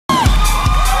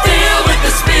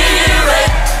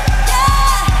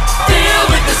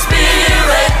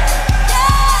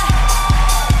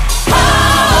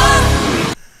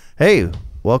Hey,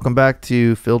 welcome back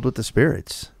to Filled with the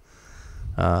Spirits.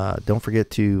 Don't forget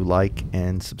to like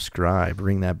and subscribe.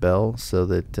 Ring that bell so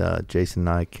that Jason and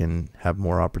I can have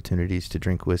more opportunities to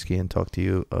drink whiskey and talk to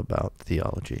you about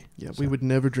theology. Yeah, we would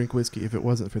never drink whiskey if it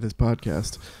wasn't for this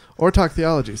podcast or talk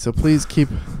theology. So please keep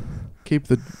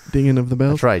the dinging of the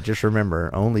bells. That's right. Just remember,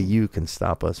 only you can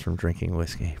stop us from drinking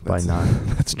whiskey by not.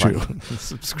 That's true.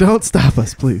 Don't stop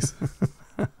us, please.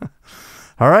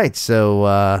 All right.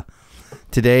 So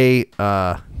today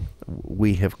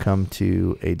we have come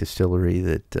to a distillery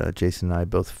that Jason and I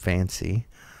both fancy.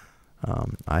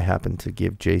 I happened to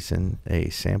give Jason a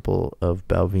sample of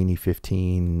Balvenie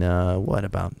 15,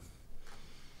 about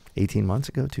 18 months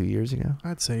ago, 2 years ago?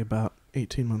 I'd say about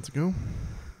 18 months ago.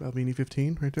 Balvenie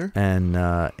 15 right there. And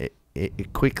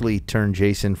it quickly turned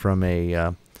Jason from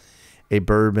a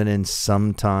bourbon and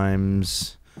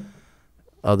sometimes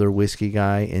other whiskey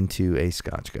guy into a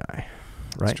scotch guy.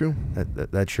 Right? That's true.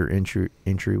 That's your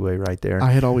entryway right there.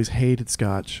 I had always hated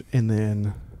scotch, and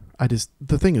then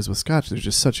the thing is with scotch, there's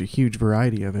just such a huge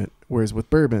variety of it, whereas with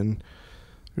bourbon,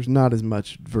 there's not as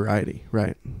much variety,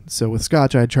 right? So with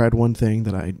scotch, I tried one thing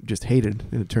that I just hated,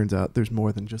 and it turns out there's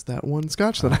more than just that one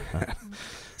scotch that I had.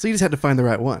 So you just had to find the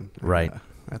right one. Right.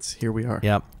 Here we are.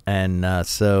 Yep. And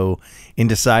so in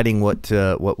deciding what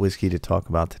whiskey to talk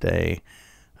about today,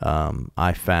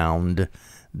 I found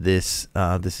this.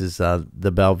 This is the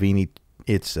Balvenie.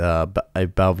 It's a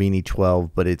Balvenie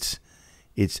 12, but it's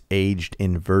aged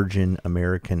in virgin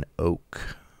American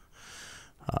oak.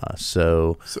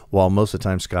 So while most of the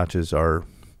time scotches are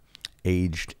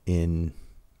aged in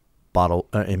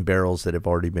barrels that have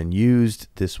already been used,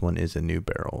 this one is a new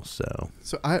barrel. So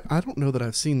I don't know that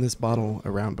I've seen this bottle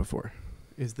around before.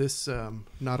 Is this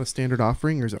not a standard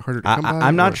offering, or is it harder to come by?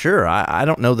 I'm not sure. I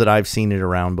don't know that I've seen it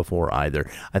around before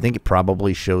either. I think it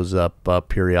probably shows up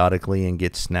periodically and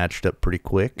gets snatched up pretty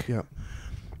quick.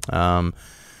 Yeah.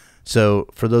 So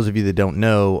for those of you that don't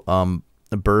know,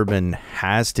 the bourbon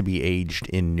has to be aged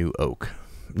in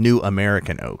new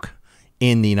American oak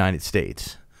in the United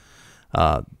States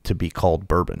to be called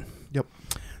bourbon. Yep.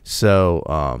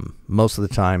 So most of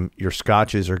the time, your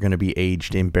scotches are going to be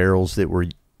aged in barrels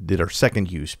that are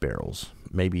second use barrels,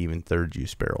 maybe even third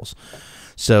use barrels.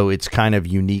 So it's kind of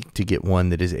unique to get one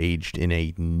that is aged in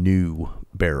a new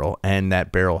barrel, and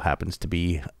that barrel happens to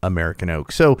be American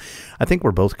oak. So I think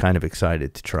we're both kind of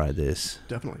excited to try this.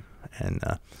 Definitely. And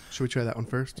should we try that one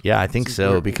first? Yeah, I think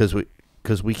so, because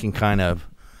we can kind of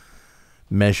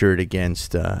measure it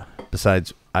against.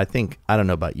 Besides, I don't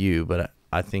know about you, but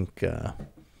I think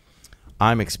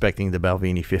I'm expecting the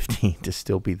Balvenie 15 to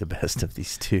still be the best of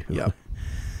these two. Yeah.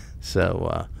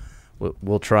 So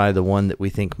we'll try the one that we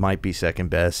think might be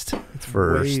second best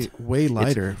first. Way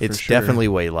lighter. It's definitely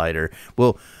way lighter.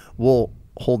 We'll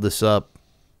hold this up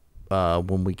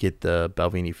when we get the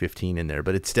Balvenie 15 in there,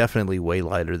 but it's definitely way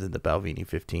lighter than the Balvenie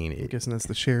 15. I'm guessing that's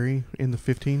the sherry in the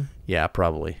 15. Yeah,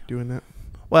 probably doing that.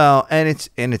 Well, and it's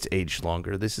aged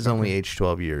longer. This is only aged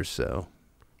 12 years, so.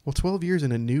 Well, 12 years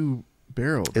in a new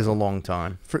barrel is a long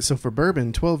time. So for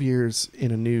bourbon, 12 years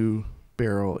in a new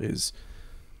barrel is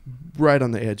right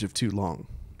on the edge of too long.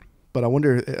 But I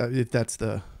wonder if that's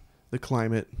the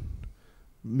climate,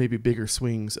 maybe bigger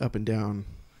swings up and down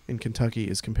in Kentucky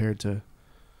as compared to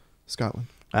Scotland.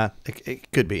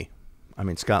 It could be. I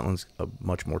mean, Scotland's a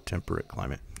much more temperate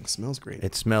climate. It smells great.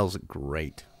 It smells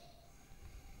great.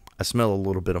 I smell a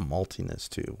little bit of maltiness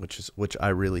too, which I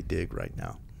really dig right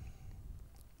now.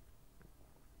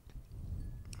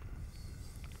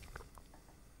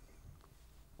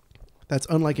 That's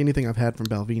unlike anything I've had from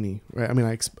Balvenie, right? I mean,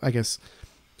 I guess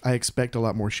I expect a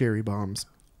lot more sherry bombs.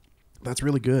 That's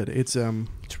really good. It's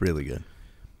really good.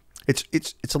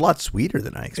 It's a lot sweeter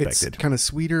than I expected. It's kind of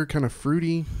sweeter, kind of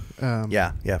fruity.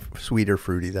 Yeah, sweeter,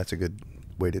 fruity. That's a good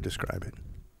way to describe it.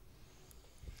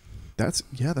 That's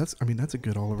a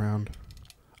good all around.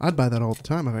 I'd buy that all the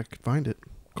time if I could find it.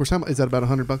 Of course, is that about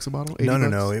 $100 a bottle?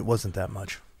 No, it wasn't that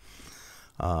much.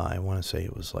 I want to say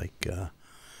it was like.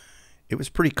 It was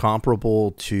pretty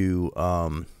comparable to,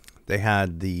 they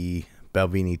had the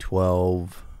Balvenie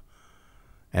 12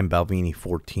 and Balvenie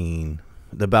 14,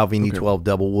 the Balvenie 12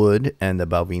 double wood and the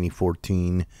Balvenie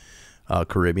 14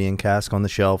 Caribbean cask on the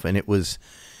shelf. And it was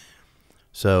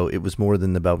more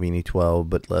than the Balvenie 12,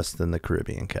 but less than the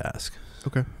Caribbean cask.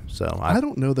 Okay. So I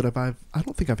don't know that I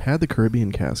don't think I've had the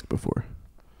Caribbean cask before.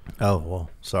 Oh, well,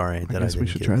 sorry. I guess we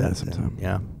should try that sometime.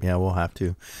 Yeah, we'll have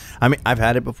to. I mean, I've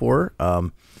had it before.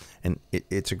 And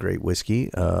it's a great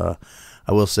whiskey. I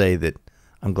will say that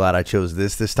I'm glad I chose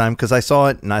this time because I saw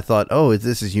it and I thought, oh,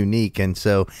 this is unique. And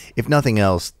so if nothing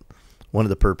else, one of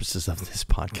the purposes of this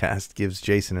podcast gives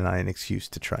Jason and I an excuse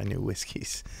to try new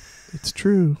whiskeys. It's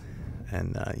true.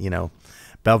 And,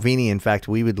 Balvenie, in fact,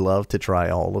 we would love to try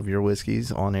all of your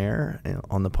whiskeys on air,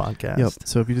 on the podcast. Yep.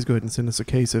 So if you just go ahead and send us a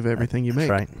case of everything you make.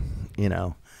 That's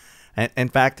right. And in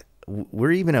fact,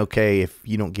 we're even okay if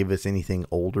you don't give us anything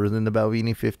older than the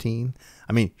Balvenie 15.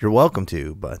 I mean, you're welcome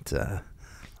to, but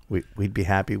we'd be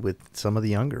happy with some of the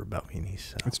younger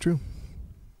Balvenies. So. That's true.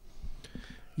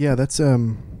 Yeah, that's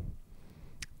kind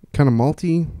of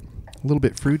malty, a little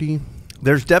bit fruity.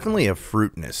 There's definitely a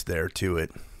fruitness there to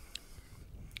it.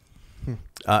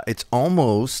 It's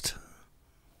almost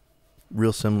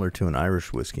real similar to an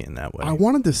Irish whiskey in that way. I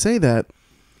wanted to say that.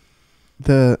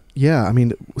 So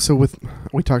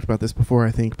we talked about this before,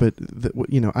 I think, but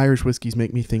Irish whiskeys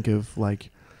make me think of like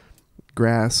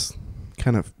grass,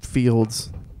 kind of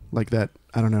fields, like that.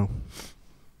 I don't know,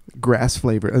 grass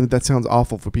flavor. And that sounds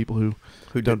awful for people who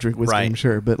don't drink whiskey, right. I'm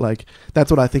sure, but like that's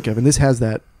what I think of, and this has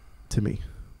that to me.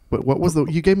 But what was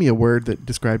you gave me a word that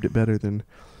described it better than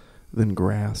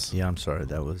grass. Yeah, I'm sorry.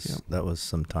 That was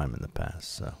some time in the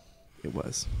past. So it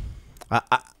was.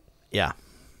 Yeah.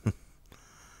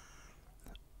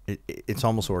 It's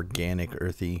almost organic,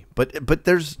 earthy, but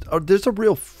there's a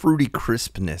real fruity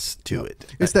crispness to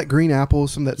it. It's that green apple,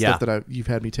 some of that stuff that you've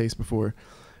had me taste before,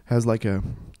 has like a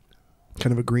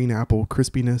kind of a green apple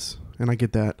crispiness, and I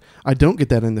get that. I don't get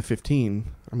that in the 15.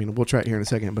 I mean, we'll try it here in a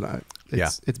second, but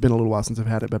it's been a little while since I've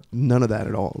had it, but none of that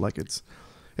at all. Like it's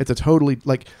a totally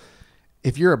like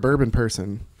if you're a bourbon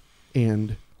person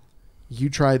and you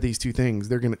try these two things,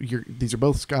 these are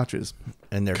both scotches,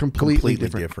 and they're completely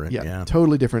different. Yeah,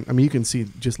 totally different. I mean, you can see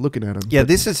just looking at them. Yeah,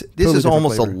 this is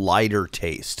almost flavor. A lighter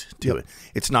taste to it.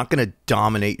 It's not going to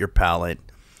dominate your palate.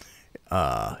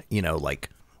 Like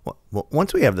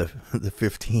once we have the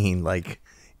 15, like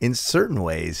in certain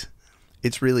ways,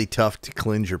 it's really tough to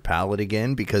cleanse your palate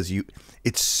again because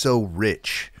it's so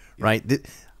rich, right?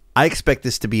 I expect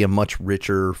this to be a much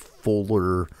richer,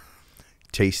 fuller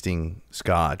tasting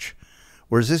scotch.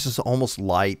 Whereas this is almost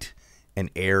light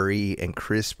and airy and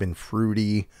crisp and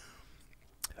fruity.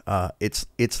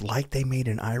 It's like they made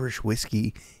an Irish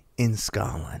whiskey in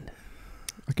Scotland.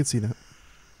 I could see that.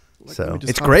 So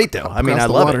it's great, though. I mean, I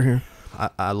love it. Here.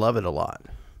 I love it a lot.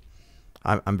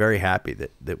 I'm very happy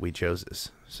that we chose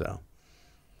this. So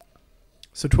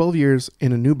 12 years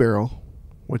in a new barrel,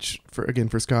 which for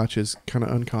Scotch is kind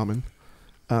of uncommon.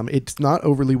 It's not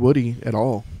overly woody at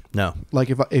all. No, like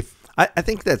if I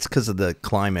think that's because of the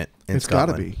climate in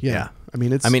Scotland. It's got to be, yeah. I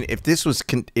mean, if this was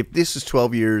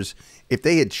 12 years, if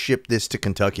they had shipped this to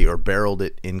Kentucky or barreled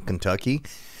it in Kentucky,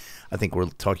 I think we're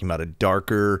talking about a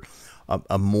darker,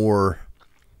 a more.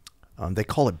 They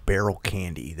call it barrel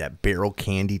candy. That barrel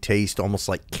candy taste, almost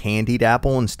like candied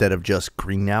apple instead of just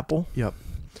green apple. Yep.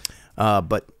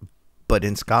 But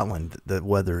in Scotland, the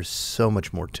weather is so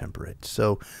much more temperate.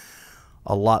 So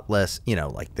a lot less,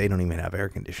 like they don't even have air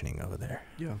conditioning over there.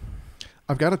 Yeah.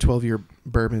 I've got a 12-year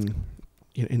bourbon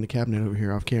in the cabinet over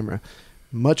here off camera.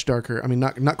 Much darker. I mean,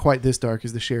 not quite this dark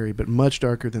as the sherry, but much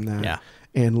darker than that. Yeah.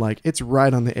 And like it's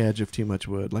right on the edge of too much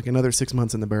wood. Like another 6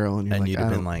 months in the barrel, and you'd have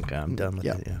been like, I'm done with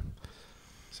it. Yeah.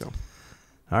 So.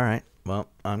 All right. Well,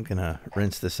 I'm gonna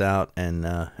rinse this out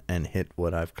and hit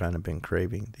what I've kind of been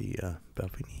craving, the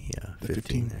Balvenie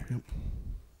 15 there. Yep.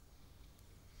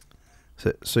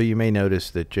 So you may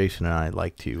notice that Jason and I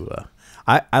like to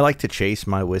I like to chase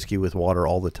my whiskey with water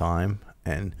all the time,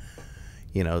 and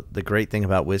the great thing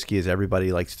about whiskey is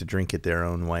everybody likes to drink it their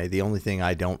own way. The only thing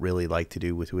I don't really like to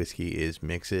do with whiskey is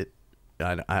mix it.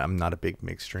 I'm not a big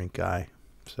mixed drink guy,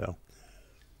 so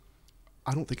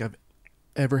I don't think I've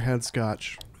ever had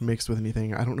scotch mixed with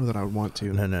anything. I don't know that I would want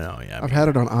to. No. Yeah, I've had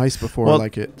it on ice before. Well,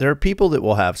 like it. There are people that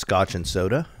will have scotch and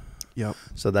soda. Yep.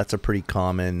 So that's a pretty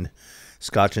common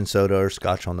scotch and soda or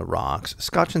scotch on the rocks.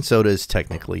 Scotch and soda is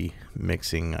technically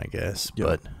mixing, I guess. Yep.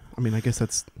 But I mean, I guess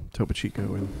that's Topo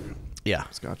Chico and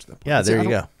scotch. Yeah, there you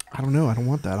go. I don't know. I don't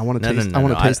want that. I want to taste. I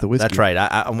want to taste the whiskey. That's right.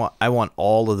 I want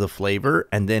all of the flavor,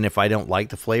 and then if I don't like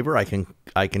the flavor, I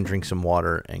can drink some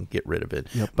water and get rid of it.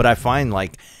 Yep. But I find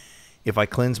like if I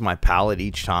cleanse my palate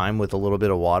each time with a little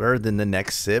bit of water, then the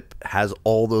next sip has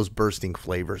all those bursting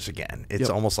flavors again. It's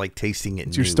almost like tasting it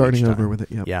new. You're starting over with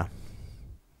it. Yep. Yeah.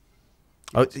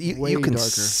 Oh, you can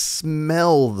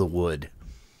smell the wood,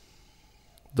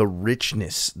 the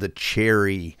richness, the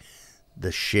cherry,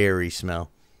 the sherry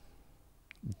smell,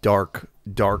 dark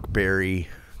berry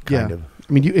kind of.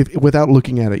 I mean, if without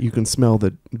looking at it, you can smell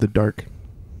the dark.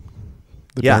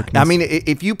 Darkness. I mean,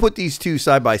 if you put these two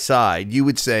side by side, you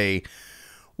would say,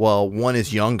 well, one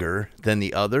is younger than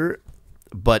the other.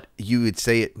 but you would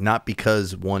say it not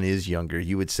because one is younger.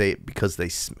 You would say it because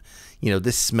this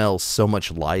smells so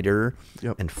much lighter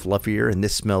and fluffier, and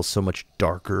this smells so much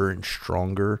darker and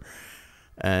stronger.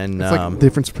 And it's like the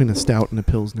difference between a stout and a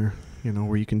pilsner.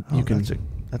 Where you can.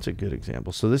 That's a good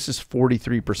example. So this is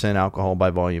 43% alcohol by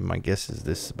volume. My guess is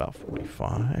this is about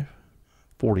 45,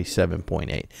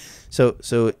 47.8.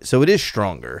 So it is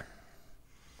stronger.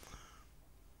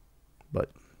 But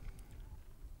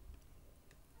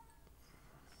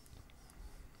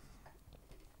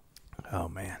oh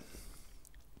man.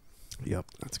 Yep,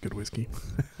 that's a good whiskey.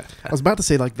 I was about to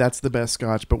say that's the best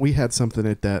scotch, but we had something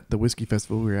at the whiskey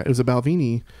festival we were at. It was a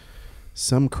Balvenie,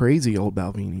 some crazy old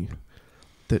Balvenie.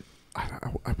 That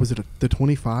was it the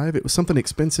 25? It was something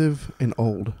expensive and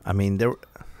old. I mean, there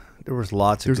was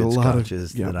lots of good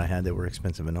scotches that I had that were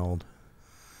expensive and old.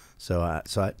 So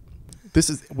this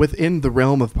is within the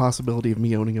realm of possibility of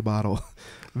me owning a bottle.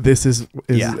 This is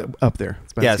up there.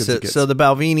 It's about as good as it gets. So the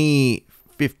Balvenie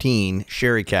 15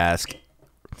 sherry cask,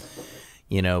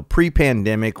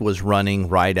 pre-pandemic was running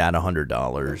right at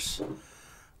 $100,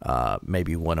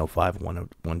 maybe 105,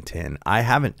 110. I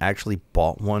haven't actually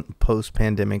bought one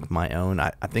post-pandemic, my own.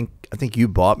 I think you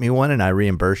bought me one and I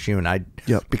reimbursed you, and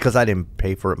because I didn't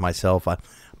pay for it myself.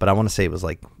 But I want to say it was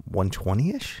like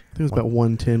 120-ish. It was about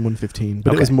 110, 115,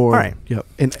 but it was more. All right. Yep.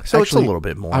 And so it's a little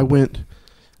bit more. I went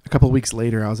a couple of weeks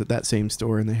later. I was at that same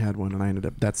store and they had one, and I ended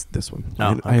up that's this one.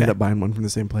 I ended up buying one from the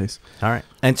same place. All right.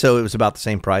 And so it was about the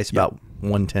same price, about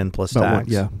 110 plus tax.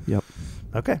 Yep.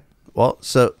 Okay. Well,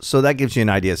 so that gives you an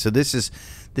idea. So this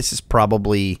is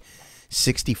probably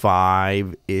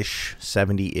 65-ish,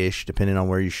 70-ish, depending on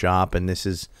where you shop, and this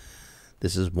is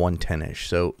 110-ish.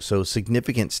 So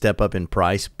significant step up in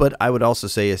price, but I would also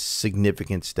say a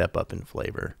significant step up in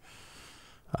flavor.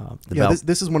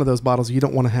 This is one of those bottles you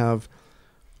don't want to have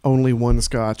only one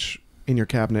scotch in your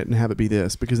cabinet and have it be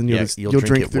this, because then you'll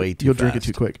drink it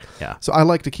too quick. Yeah. So I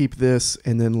like to keep this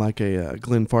and then like a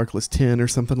Glenfarclas 10 or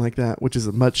something like that, which is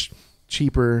a much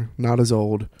cheaper, not as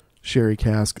old sherry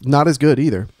cask. Not as good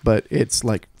either, but it's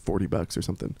like $40 or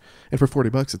something. And for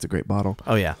 $40, it's a great bottle.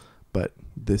 Oh yeah. But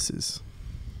this is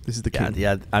the king.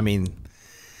 Yeah. I mean,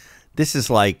 this is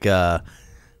like, this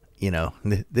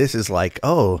is like,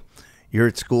 oh, you're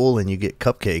at school and you get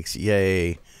cupcakes.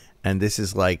 Yay. And this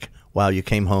is like, wow, you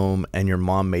came home and your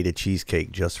mom made a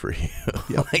cheesecake just for you.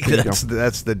 Yep,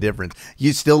 that's the difference.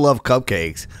 You still love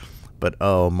cupcakes, but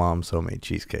mom's homemade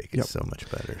cheesecake is so much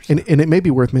better. So. And it may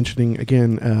be worth mentioning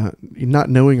again, not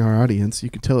knowing our audience, you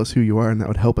could tell us who you are, and that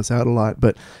would help us out a lot.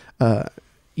 But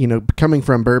coming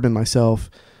from bourbon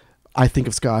myself, I think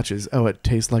of scotch as, it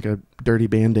tastes like a dirty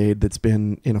Band-Aid that's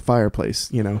been in a fireplace,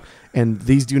 and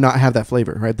these do not have that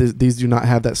flavor, right? These do not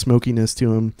have that smokiness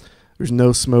to them. There's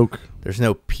no smoke. There's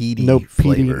no peaty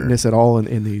flavor. Peatiness at all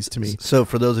in these to me. So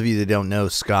for those of you that don't know,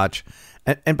 scotch,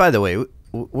 and by the way,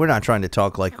 we're not trying to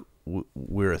talk like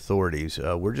we're authorities.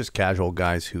 We're just casual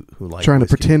guys who like trying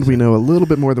whiskey, to pretend we know a little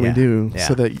bit more than we do,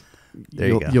 so that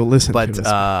you'll listen to us.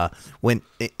 But when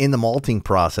in the malting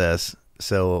process,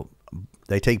 so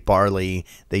they take barley,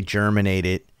 they germinate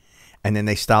it, and then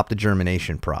they stop the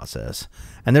germination process.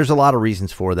 And there's a lot of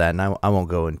reasons for that, and I won't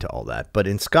go into all that. But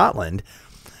in Scotland,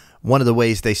 one of the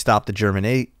ways they stop the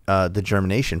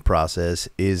germination process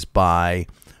is by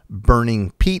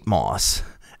burning peat moss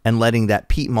and letting that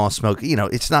peat moss smoke.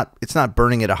 It's not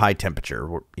burning at a high temperature.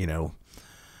 We're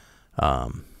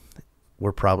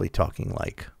probably talking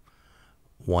like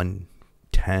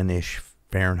 110-ish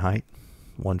Fahrenheit,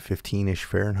 115-ish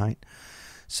Fahrenheit.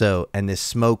 So, and this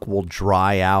smoke will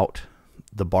dry out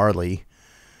the barley,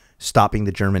 stopping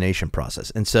the germination process.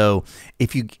 And so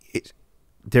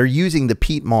they're using the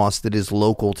peat moss that is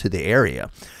local to the area.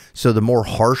 So the more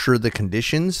harsher the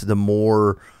conditions, the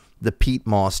more the peat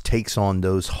moss takes on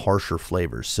those harsher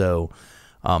flavors. So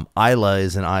Islay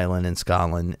is an island in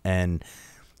Scotland, and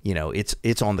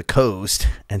it's on the coast,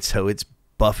 and so it's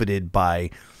buffeted by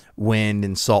wind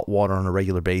and salt water on a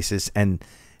regular basis, and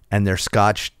their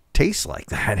scotch tastes like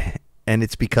that. And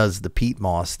it's because the peat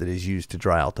moss that is used to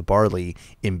dry out the barley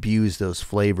imbues those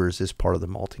flavors as part of the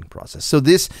malting process. So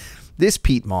this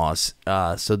peat moss,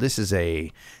 so this is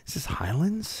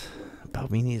Highlands?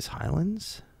 Balvenie is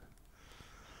Highlands?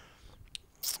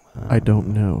 I don't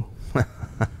know.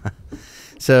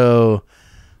 So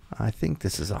I think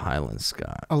this is a Highland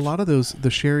Scotch. A lot of the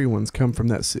sherry ones come from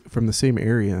the same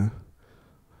area.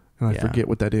 And I forget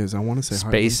what that is. I want to say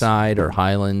Speyside or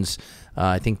Highlands.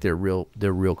 I think they're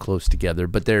real close together,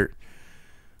 but they're.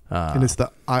 And it's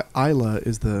the Islay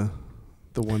is the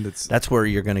one that's. That's where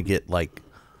you're going to get like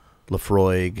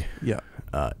Lafroig. Yeah.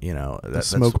 The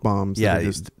smoke bombs. Yeah, that are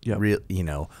just, yep.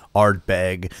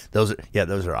 Ardbeg. Those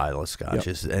are Isla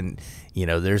scotches, Yep. and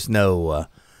there's no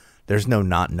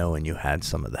not knowing you had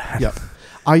some of that. Yep.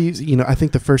 I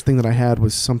think the first thing that I had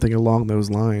was something along those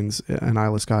lines, an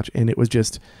Isla Scotch, and it was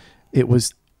just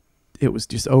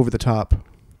over the top,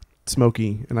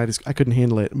 smoky, and I couldn't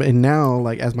handle it. And now,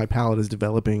 like as my palate is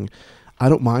developing, I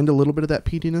don't mind a little bit of that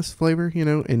peatiness flavor,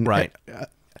 and right.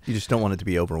 You just don't want it to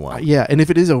be overwhelming. Yeah, and if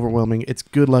it is overwhelming, it's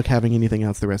good luck having anything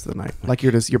else the rest of the night. Like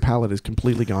your palate is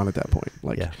completely gone at that point.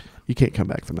 Like you can't come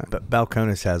back from that. But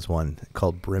Balcones has one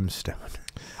called Brimstone.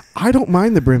 I don't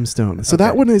mind the Brimstone. So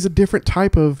that one is a different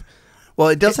type of. Well,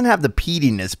 it doesn't have the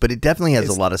peatiness, but it definitely has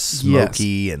a lot of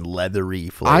smoky and leathery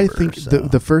flavor. I think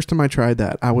the first time I tried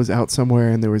that, I was out somewhere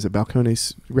and there was a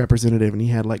Balcones representative, and he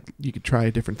had you could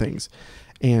try different things,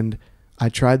 and I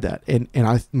tried that, and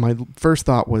my first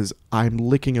thought was, I'm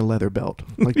licking a leather belt.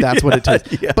 Like that's what it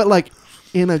tastes. Yeah. But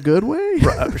in a good way.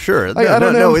 Sure. I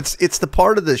don't know. No, it's the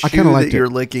part of the shoe that you're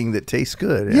licking that tastes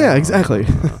good. Yeah, exactly.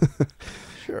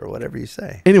 Sure, whatever you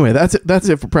say. Anyway, that's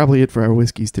it for probably it for our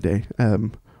whiskeys today.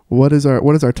 What is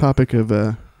our topic of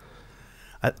I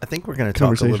think we're going to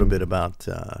talk a little bit about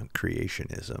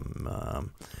creationism,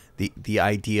 the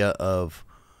idea of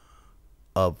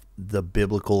the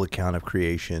biblical account of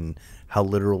creation. How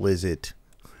literal is it?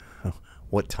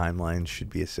 What timelines should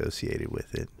be associated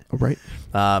with it? Oh, right.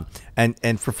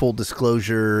 And for full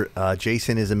disclosure,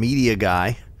 Jason is a media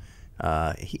guy.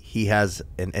 He has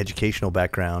an educational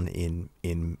background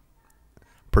in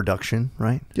production,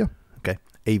 right? Yeah. Okay.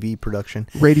 AV production.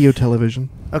 Radio, television.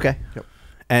 Okay. Yep.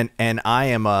 And I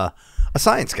am a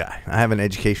science guy. I have an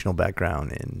educational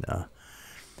background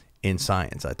in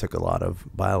science. I took a lot of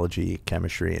biology,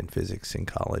 chemistry, and physics in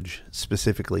college,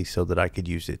 specifically so that I could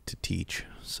use it to teach.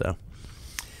 So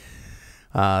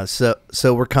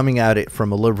we're coming at it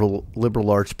from a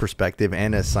liberal arts perspective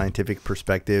and a scientific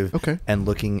perspective, and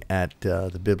looking at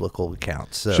the biblical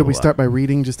accounts. So, should we start by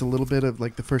reading just a little bit of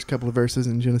the first couple of verses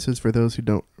in Genesis for those who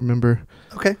don't remember?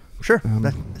 Okay, sure.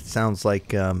 That sounds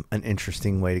like an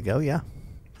interesting way to go. Yeah.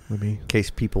 Maybe in case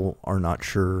people are not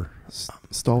sure.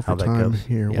 Stall for time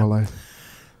here while I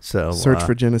search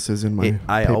for Genesis in my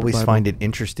I always Bible. Find it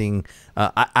interesting.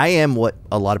 I am what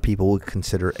a lot of people would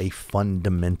consider a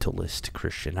fundamentalist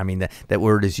Christian. I mean, that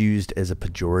word is used as a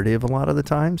pejorative a lot of the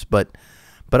times, but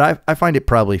I find it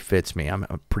probably fits me. I'm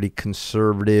a pretty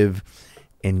conservative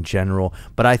in general,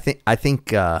 but I think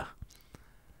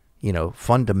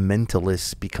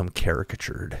fundamentalists become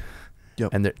caricatured.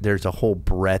 Yep. And there's a whole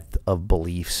breadth of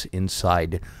beliefs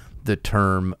inside the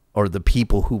term, or the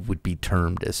people who would be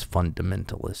termed as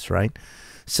fundamentalists, right?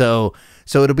 So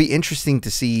it'll be interesting to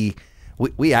see.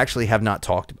 We actually have not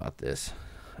talked about this.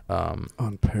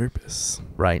 On purpose.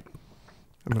 Right.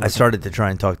 I started to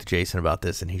try and talk to Jason about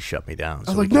this, and he shut me down.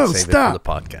 So I was like, no, stop. It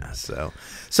for the podcast.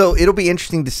 So it'll be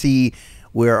interesting to see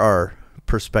where our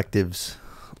perspectives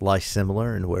lie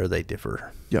similar and where they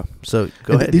differ. Yeah. So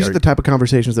go ahead. These are the type of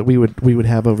conversations that we would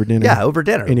have over dinner. Yeah, over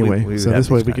dinner. Anyway, so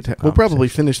this way we'll probably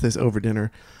finish this over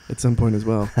dinner at some point as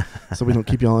well, so we don't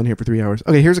keep y'all in here for 3 hours.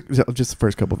 Okay, here's just the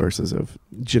first couple verses of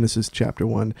Genesis chapter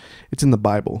 1. It's in the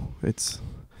Bible. It's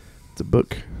a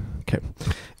book. Okay.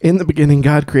 In the beginning,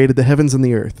 God created the heavens and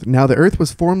the earth. Now the earth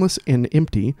was formless and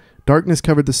empty. Darkness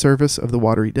covered the surface of the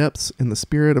watery depths, and the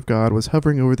Spirit of God was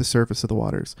hovering over the surface of the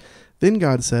waters. Then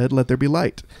God said, "Let there be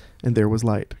light." And there was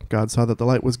light. God saw that the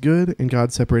light was good, and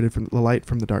God separated from the light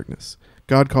from the darkness.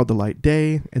 God called the light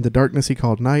day, and the darkness he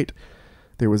called night.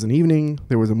 There was an evening,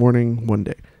 there was a morning, one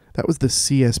day. That was the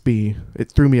CSB.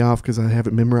 It threw me off because I have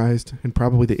it memorized, and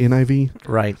probably the NIV.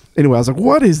 Right. Anyway, I was like,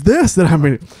 what is this that I'm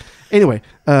reading? Anyway,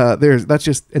 that's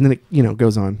just, and then it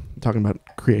goes on talking about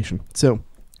creation. So,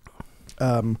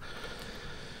 so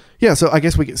I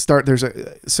guess we could start. There's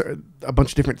a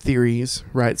bunch of different theories,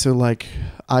 right? So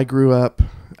I grew up,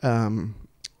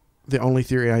 the only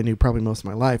theory I knew probably most of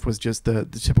my life was just the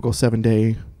typical 7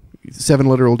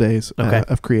 literal days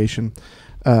of creation.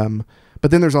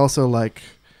 But then there's also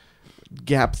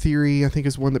gap theory, I think,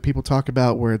 is one that people talk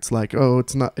about, where it's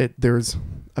there's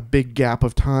a big gap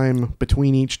of time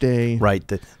between each day. Right.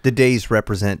 The days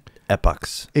represent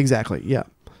epochs. Exactly. Yeah.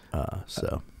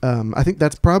 I think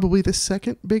that's probably the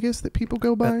second biggest that people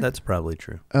go by. That's probably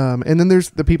true. And then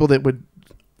there's the people that would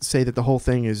say that the whole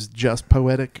thing is just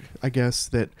poetic, I guess,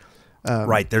 that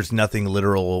right, there's nothing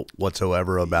literal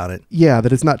whatsoever about it. Yeah,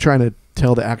 that it's not trying to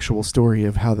tell the actual story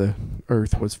of how the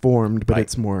earth was formed, but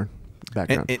it's more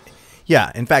background.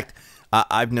 Yeah, in fact,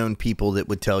 I've known people that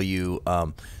would tell you,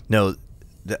 no,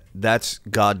 that's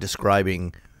God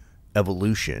describing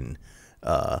evolution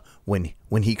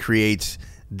when he creates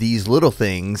these little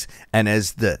things, and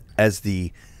as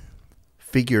the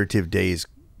figurative days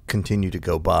continue to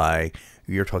go by,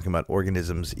 you're talking about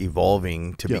organisms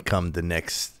evolving to become the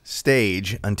next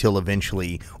stage until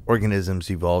eventually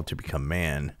organisms evolve to become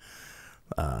man.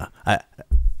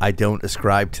 I don't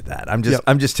ascribe to that.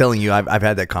 I'm just telling you I've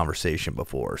had that conversation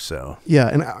before. So yeah,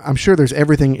 and I'm sure there's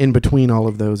everything in between all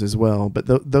of those as well. But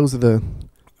those are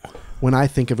when I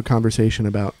think of a conversation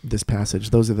about this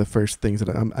passage, those are the first things that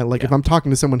I like. If I'm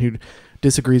talking to someone who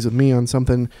disagrees with me on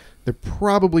something, they're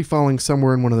probably falling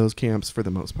somewhere in one of those camps for the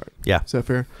most part. Yeah, is that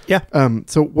fair? Yeah.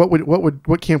 So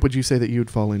what camp would you say that you would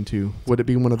fall into? Would it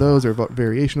be one of those or a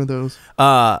variation of those?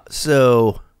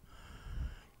 So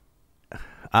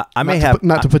I may have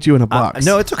not to put you in a box.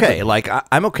 No, it's okay. Like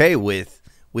I'm okay with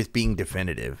being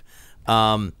definitive,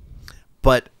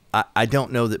 but I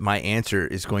don't know that my answer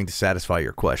is going to satisfy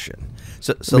your question.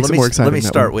 So let me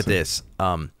start with this.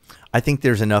 I think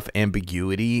there's enough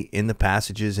ambiguity in the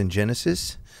passages in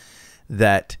Genesis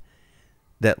that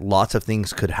lots of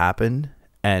things could happen,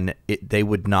 and they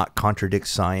would not contradict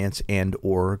science and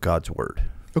or God's word.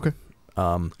 Okay,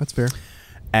 that's fair.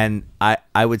 And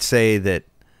I would say that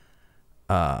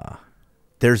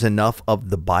there's enough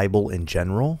of the Bible in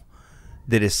general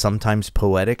that is sometimes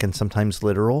poetic and sometimes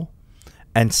literal,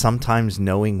 and sometimes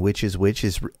knowing which is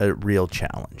a real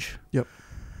challenge. Yep.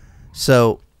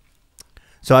 So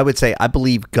I would say I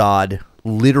believe God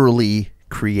literally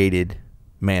created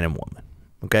man and woman.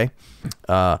 Okay?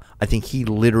 I think he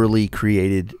literally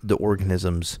created the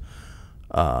organisms,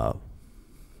 one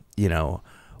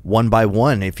by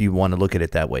one, if you want to look at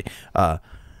it that way.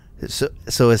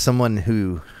 So as someone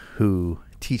who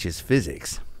teaches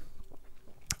physics,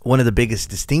 one of the biggest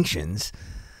distinctions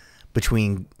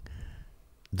between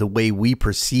the way we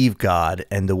perceive God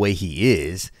and the way he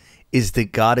is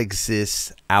that God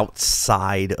exists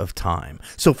outside of time.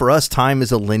 So for us, time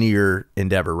is a linear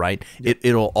endeavor, right?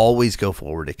 It'll always go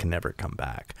forward. It can never come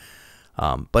back.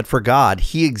 But for God,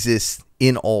 he exists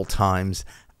in all times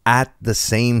at the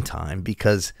same time,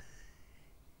 because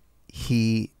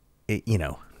if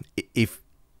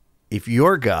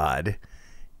your God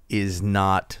is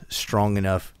not strong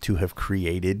enough to have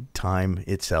created time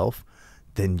itself,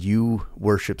 then you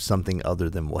worship something other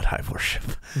than what I worship.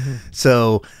 Mm-hmm.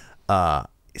 So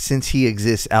since he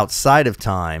exists outside of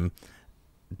time,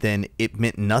 then it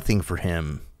meant nothing for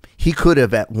him. He could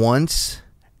have at once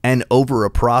and over a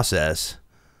process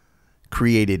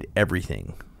created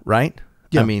everything, right?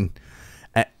 Yeah. I mean,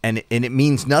 and it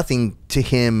means nothing to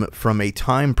him from a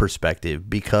time perspective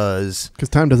because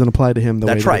time doesn't apply to him the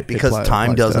way that's right, because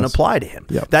time doesn't apply to him.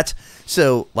 Yep. That's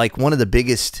so like one of the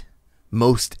biggest,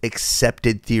 most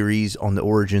accepted theories on the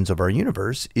origins of our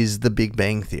universe is the Big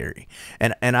Bang Theory.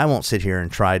 And I won't sit here and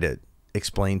try to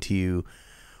explain to you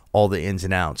all the ins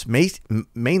and outs,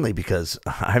 mainly because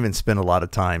I haven't spent a lot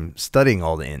of time studying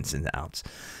all the ins and outs.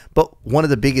 But one of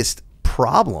the biggest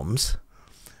problems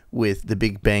with the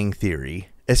Big Bang Theory,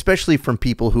 especially from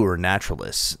people who are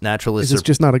naturalists. It's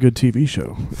just not a good TV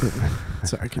show.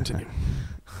 Sorry, continue.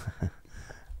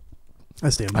 I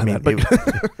stand by that, but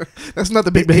that's not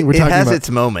the Big Bang we're talking about. It has its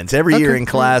moments. Every year in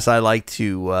class, I like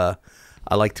to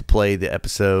play the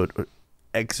episode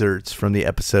excerpts from the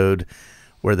episode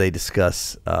where they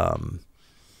discuss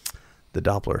the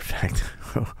Doppler effect,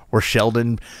 where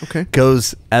Sheldon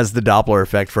goes as the Doppler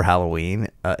effect for Halloween.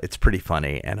 It's pretty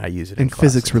funny, and I use it in class.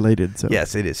 Physics related. So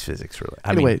yes, it is physics related.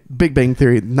 Anyway, Big Bang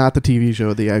Theory, not the TV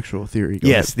show, the actual theory.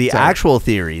 Yes, the actual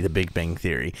theory, the Big Bang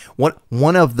Theory.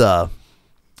 One of the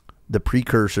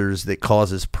precursors that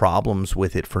causes problems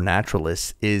with it for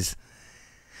naturalists is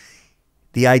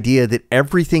the idea that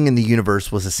everything in the universe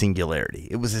was a singularity.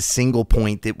 It was a single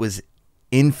point that was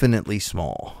infinitely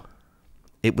small.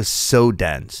 It was so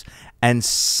dense. And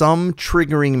some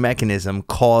triggering mechanism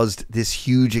caused this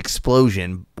huge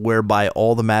explosion whereby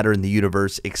all the matter in the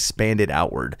universe expanded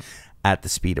outward at the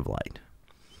speed of light.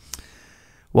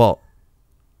 Well,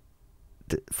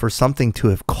 for something to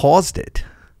have caused it,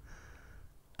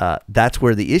 that's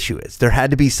where the issue is. There had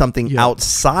to be something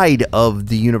outside of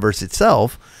the universe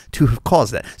itself to have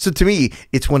caused that. So to me,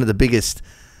 it's one of the biggest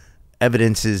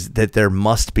evidences that there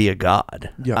must be a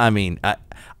God. Yep. I mean,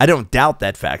 I don't doubt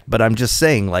that fact, but I'm just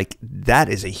saying, like, that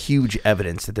is a huge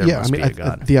evidence that there must be a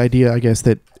God. The idea, I guess,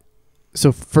 that,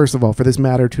 so first of all, for this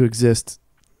matter to exist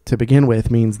to begin with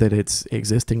means that it's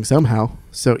existing somehow.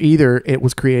 So either it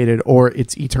was created or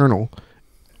it's eternal.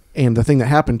 And the thing that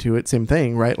happened to it, same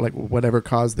thing, right? Like whatever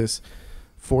caused this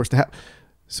force to happen.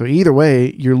 So either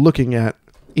way, you're looking at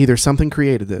either something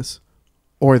created this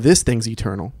or this thing's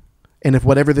eternal. And if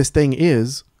whatever this thing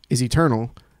is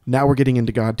eternal, now we're getting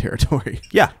into God territory.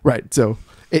 Yeah. Right. So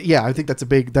I think that's a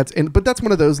big, but that's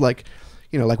one of those, like,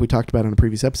 like we talked about in a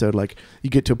previous episode, like you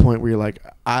get to a point where you're like,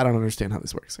 I don't understand how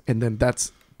this works. And then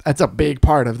that's a big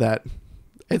part of that.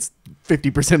 It's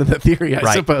 50% of the theory,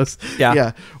 I suppose. Yeah.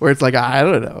 Yeah. Where it's like, I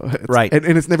don't know. Right.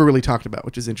 And it's never really talked about,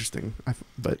 which is interesting.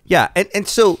 But yeah. And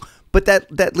so, but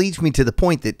that leads me to the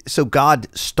point that, so God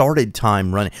started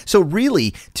time running. So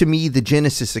really, to me, the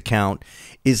Genesis account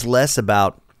is less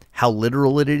about how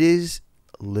literal it is,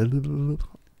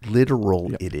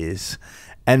 it is,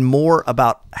 and more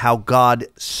about how God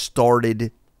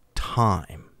started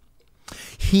time.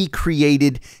 He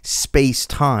created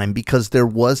space-time because there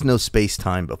was no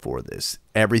space-time before this.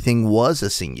 Everything was a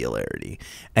singularity.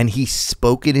 And he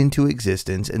spoke it into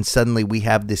existence, and suddenly we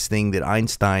have this thing that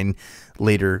Einstein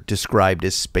later described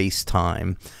as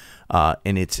space-time.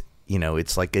 And it's,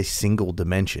 it's like a single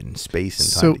dimension, space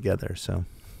and time together.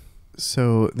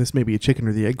 So this may be a chicken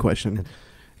or the egg question.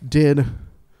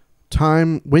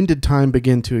 When did time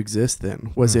begin to exist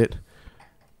then? Was it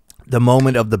the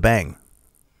moment of the bang?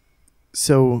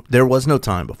 So there was no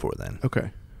time before then.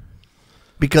 Okay.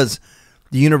 Because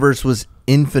the universe was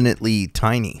infinitely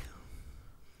tiny.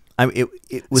 I mean,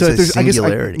 it was a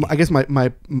singularity. I guess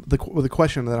the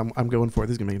question that I'm going for,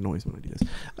 this is going to make a noise when I do this.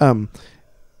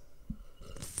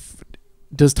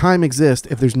 Does time exist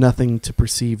if there's nothing to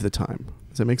perceive the time?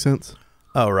 Does that make sense?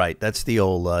 Oh, right. That's the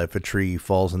old, if a tree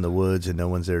falls in the woods and no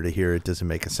one's there to hear it, doesn't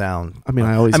make a sound. I mean,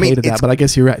 I always hated that, but I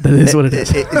guess you're right. That is what it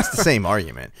is. It's the same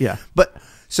argument. Yeah. But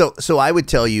so I would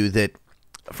tell you that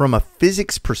from a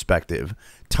physics perspective,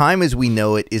 time as we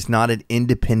know it is not an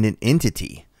independent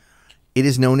entity. It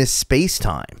is known as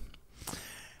space-time.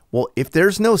 Well, if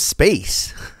there's no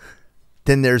space,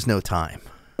 then there's no time.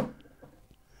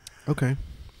 Okay.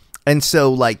 And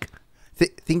so, like,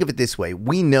 think of it this way.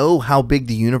 We know how big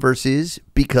the universe is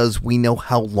because we know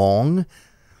how long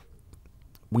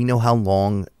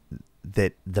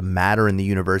that the matter in the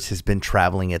universe has been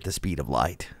traveling at the speed of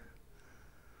light.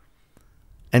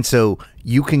 And so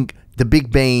the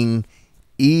Big Bang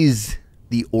is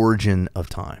the origin of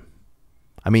time.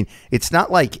 I mean, it's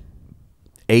not like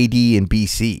AD and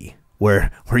BC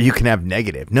where you can have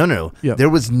negative. No. Yep. There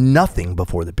was nothing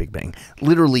before the Big Bang.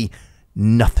 Literally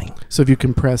nothing. So if you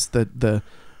compress the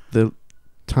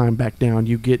time back down,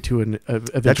 you get to an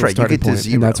eventual that's right. starting You get point, to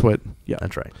zero. and that's what. Yeah,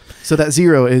 that's right. So that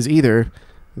zero is either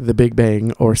the Big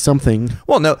Bang or something.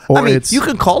 Well, no, I mean you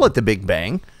can call it the Big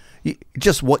Bang.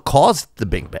 Just what caused the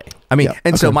Big Bang. I mean,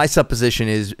 so my supposition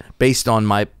is based on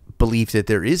my belief that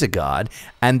there is a God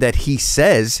and that he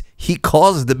says he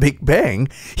caused the Big Bang.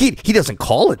 He doesn't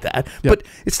call it that, but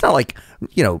it's not like,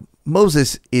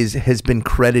 Moses has been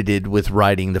credited with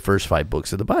writing the first 5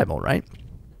 books of the Bible, right?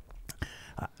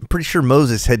 I'm pretty sure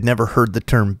Moses had never heard the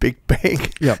term Big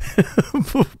Bang. Yep.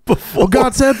 before. Well,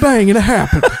 God said bang and it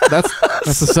happened.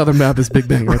 That's the Southern Baptist Big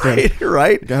Bang right there.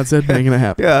 Right. God said bang and it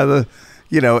happened. Yeah.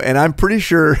 And I'm pretty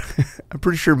sure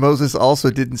Moses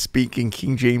also didn't speak in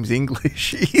King James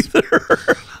English either.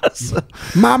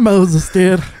 My Moses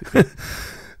did.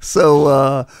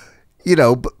 So,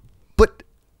 but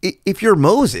if you're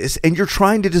Moses and you're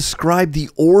trying to describe the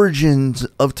origins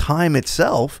of time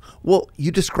itself, well,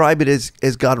 you describe it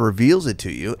as God reveals it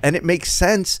to you, and it makes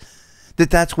sense that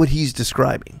that's what he's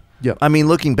describing. Yep. I mean,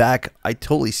 looking back, I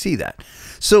totally see that.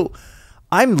 So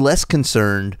I'm less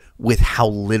concerned with how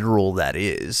literal that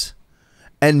is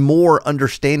and more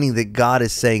understanding that God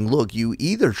is saying, look, you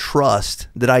either trust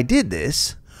that I did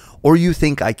this or you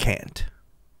think I can't.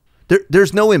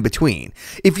 There's no in between.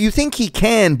 If you think he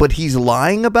can, but he's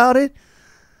lying about it,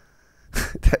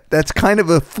 that's kind of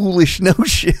a foolish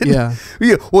notion. Yeah.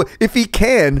 Well, if he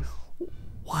can,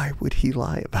 why would he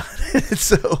lie about it?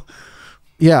 So,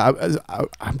 yeah,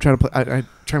 I'm trying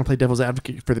to play devil's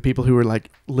advocate for the people who are like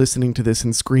listening to this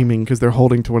and screaming because they're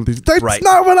holding to one of these. That's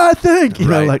not what I think. You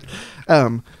know, like,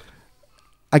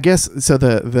 I guess so.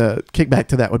 The kickback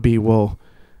to that would be, well,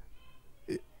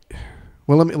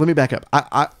 let me back up.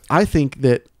 I think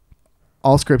that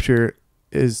all Scripture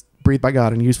is breathed by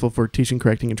God and useful for teaching,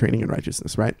 correcting, and training in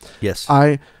righteousness. Right? Yes.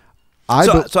 So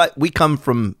we come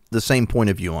from the same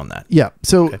point of view on that. Yeah.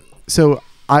 So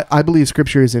I believe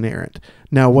Scripture is inerrant.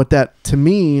 Now, what that to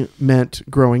me meant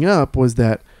growing up was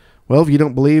that, well, if you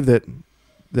don't believe that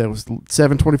there was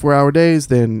 7 24-hour days,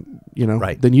 then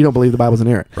then you don't believe the Bible's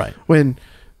inerrant. Right.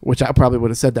 Which I probably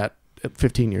would have said that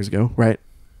 15 years ago. Right.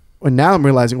 And now I'm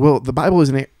realizing, well, the Bible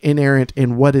is inerrant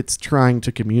in what it's trying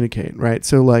to communicate. Right.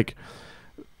 So like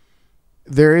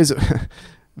there is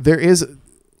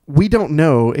we don't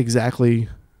know exactly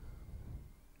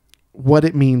what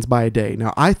it means by a day.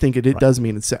 Now, I think it does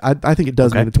mean I think it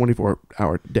does mean a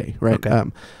 24-hour day, right?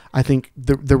 Okay. I think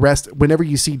the rest, whenever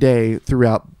you see day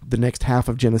throughout the next half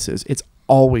of Genesis, it's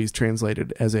always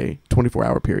translated as a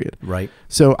 24-hour period. Right.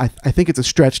 So I think it's a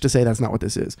stretch to say that's not what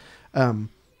this is.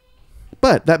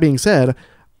 But that being said,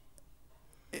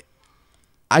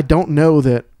 I don't know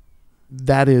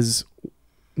that is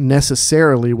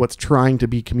necessarily what's trying to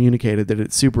be communicated, that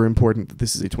it's super important that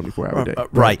this is a 24-hour day.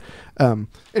 Right.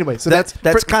 Anyway, so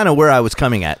that's kind of where I was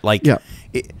coming at. Like, yeah.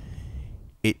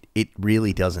 It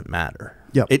really doesn't matter.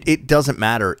 Yep. It doesn't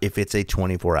matter if it's a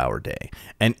 24-hour day.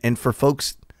 And for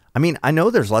folks, I mean, I know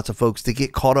there's lots of folks that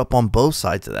get caught up on both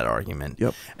sides of that argument.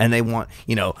 Yep. And they want,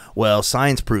 well,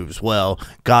 science proves, well,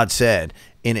 God said.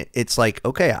 And it's like,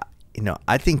 okay,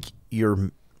 I think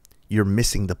you're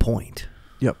missing the point.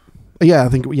 Yep. Yeah, I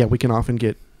think we can often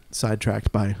get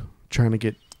sidetracked by trying to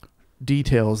get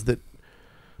details that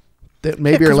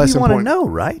maybe are less important. You want to know,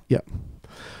 right? Yeah.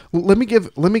 Well, let me give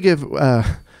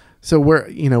so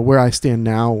where I stand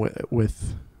now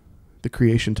with the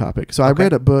creation topic. So I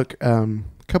read a book a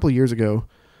couple of years ago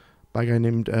by a guy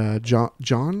named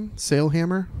John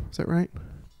Sailhammer. Is that right?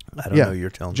 I don't know.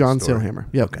 You're telling John the story. Sailhammer.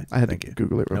 Yeah. Okay. I had to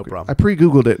Google it real quick. Problem. I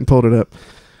pre-Googled it and pulled it up.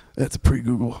 That's a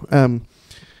pre-Google.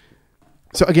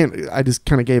 So again, I just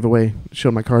kind of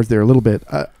showed my cards there a little bit.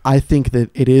 I think that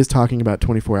it is talking about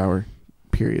 24-hour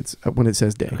periods when it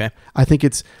says day. Okay. I think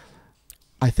it's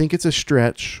a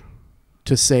stretch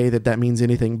to say that means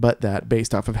anything but that,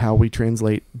 based off of how we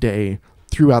translate day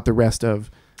throughout the rest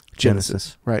of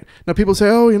Genesis. Right. Now people say,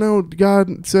 oh,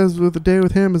 God says with the day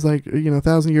with him is like,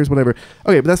 1,000 years, whatever.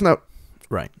 Okay, but that's not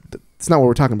right. That's not what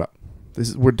we're talking about.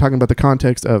 We're talking about the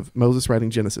context of Moses writing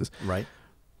Genesis. Right.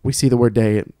 We see the word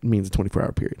day, it means a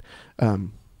 24-hour period.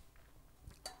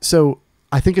 So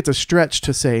I think it's a stretch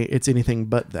to say it's anything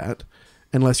but that,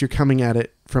 unless you're coming at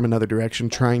it from another direction,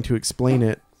 trying to explain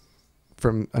it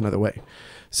from another way.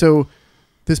 So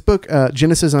this book,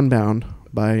 Genesis Unbound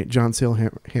by John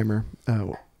Sailhammer,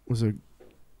 was a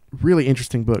really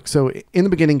interesting book. So in the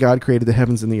beginning, God created the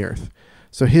heavens and the earth.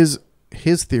 So his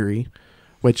theory,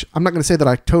 which I'm not going to say that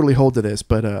I totally hold to this,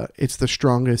 but it's the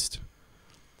strongest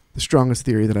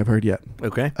theory that I've heard yet.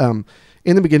 Okay.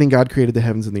 In the beginning, God created the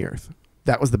heavens and the earth.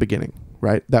 That was the beginning,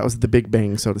 right? That was the Big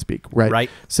Bang, so to speak, right?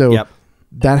 Right. So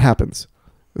that happens.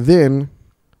 Then,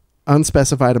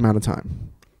 unspecified amount of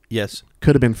time. Yes.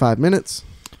 Could have been 5 minutes.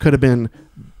 Could have been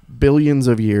billions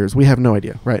of years. We have no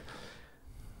idea, right?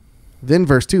 Then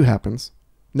verse 2 happens.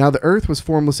 Now the earth was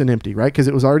formless and empty, right? Because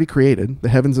it was already created. The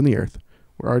heavens and the earth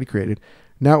were already created.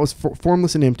 Now it was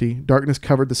formless and empty. Darkness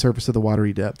covered the surface of the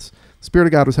watery depths. The Spirit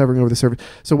of God was hovering over the surface.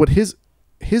 So what his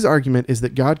argument is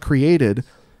that God created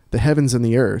the heavens and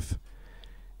the earth,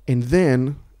 and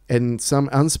then in some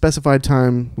unspecified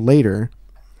time later,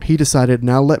 he decided,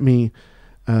 now let me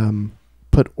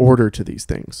put order to these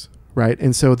things, right?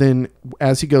 And so then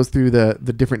as he goes through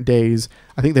the different days,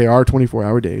 I think they are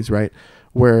 24-hour days, right,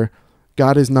 where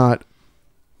God is not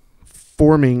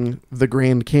forming the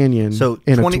Grand Canyon. So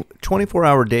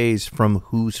 24-hour days from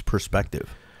whose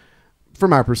perspective?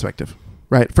 From our perspective,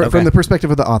 right? From the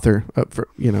perspective of the author,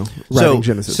 writing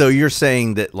Genesis. So you're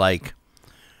saying that, like,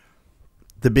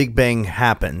 the Big Bang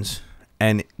happens,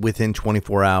 and within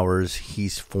 24 hours,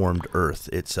 he's formed Earth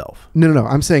itself. No.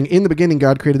 I'm saying in the beginning,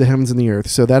 God created the heavens and the earth.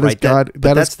 So that is God.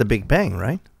 That's the Big Bang,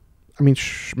 right? I mean,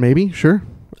 maybe, sure.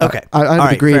 Okay. I have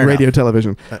a degree in radio,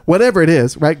 television. Whatever it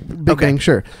is, right? Big Bang,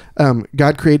 sure.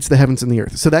 God creates the heavens and the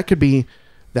earth. So that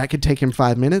could take him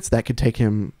 5 minutes. That could take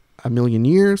him 1,000,000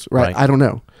 years, right? I don't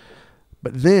know.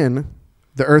 But then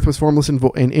the earth was formless and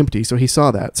empty, so he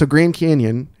saw that. So Grand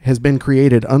Canyon has been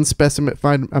created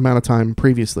unspecified amount of time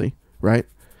previously, right?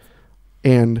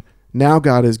 And now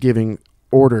God is giving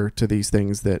order to these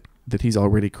things that he's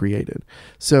already created.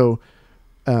 So,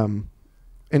 and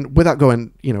without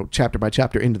going, chapter by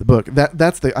chapter into the book,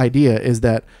 that's the idea, is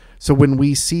that, so when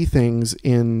we see things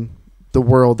in the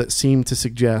world that seem to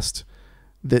suggest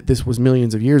that this was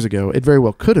millions of years ago, it very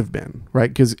well could have been, right?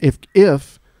 Because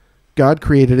if God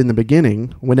created in the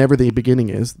beginning, whenever the beginning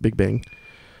is, Big Bang,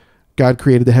 God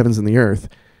created the heavens and the earth.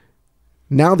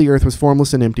 Now the earth was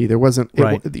formless and empty. There wasn't,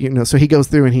 so he goes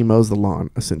through and he mows the lawn,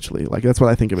 essentially. Like, that's what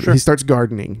I think of it. Sure. He starts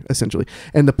gardening, essentially.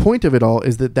 And the point of it all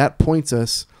is that points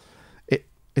us,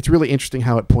 it's really interesting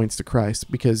how it points to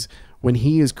Christ, because when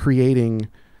he is creating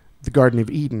the Garden of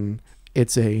Eden,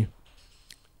 it's a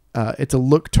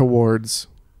look towards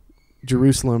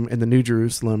Jerusalem and the New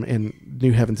Jerusalem and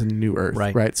new heavens and new earth,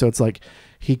 right? So it's like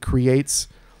he creates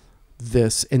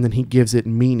this and then he gives it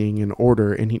meaning and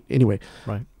order, and anyway.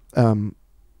 Right.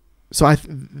 So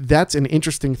that's an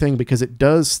interesting thing because it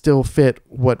does still fit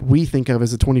what we think of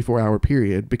as a 24-hour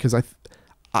period, because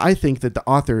I think that the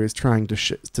author is trying to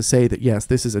say that, yes,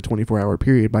 this is a 24-hour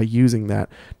period by using that,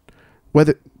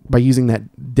 by using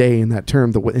that day and that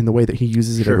term in the way that he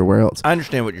uses it everywhere else. I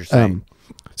understand what you're saying.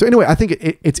 So anyway, I think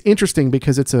it's interesting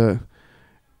because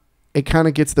it kind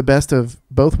of gets the best of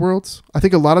both worlds. I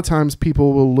think a lot of times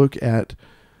people will look at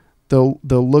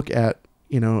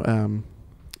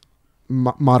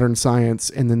modern science,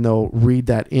 and then they'll read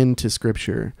that into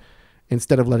Scripture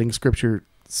instead of letting Scripture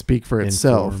speak for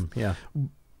itself. Yeah.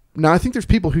 Now, I think there's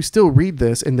people who still read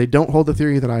this and they don't hold the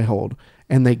theory that I hold,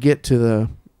 and they get to the,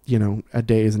 a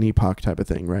day is an epoch type of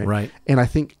thing, right? Right. And I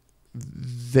think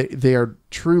they are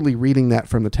truly reading that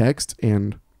from the text,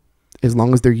 and as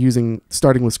long as they're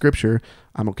starting with Scripture,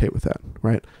 I'm okay with that,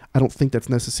 right? I don't think that's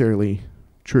necessarily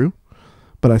true,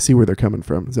 but I see where they're coming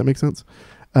from. Does that make sense?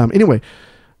 Anyway,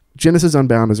 Genesis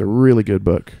Unbound is a really good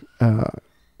book.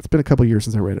 It's been a couple years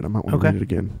since I read it. I might want to read it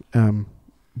again.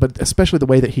 But especially the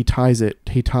way that he ties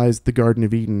the Garden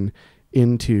of Eden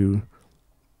into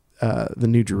the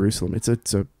New Jerusalem.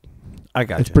 It's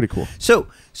pretty cool. So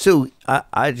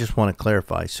I just want to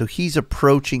clarify. So he's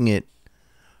approaching it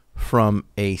from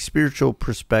a spiritual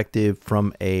perspective,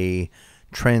 from a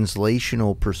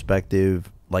translational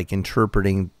perspective, like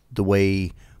interpreting the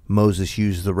way Moses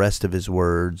used the rest of his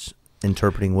words,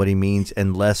 interpreting what he means,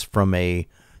 and less from a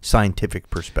scientific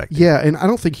perspective. Yeah, and I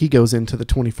don't think he goes into the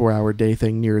 24-hour day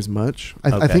thing near as much.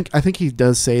 I think he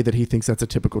does say that he thinks that's a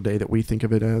typical day that we think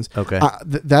of it as. Okay.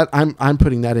 I'm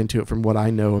putting that into it from what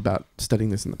I know about studying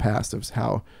this in the past, of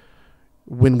how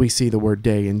when we see the word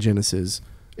day in Genesis,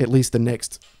 at least the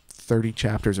next 30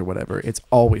 chapters or whatever, it's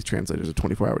always translated as a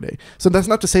 24-hour day. So that's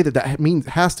not to say that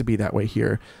has to be that way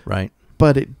here. Right.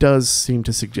 But it does seem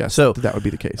to suggest that would be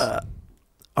the case.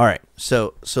 All right,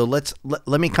 so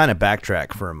let me kind of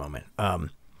backtrack for a moment. I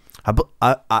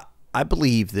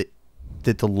believe that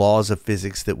the laws of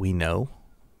physics that we know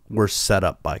were set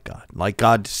up by God. Like,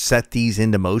 God set these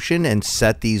into motion and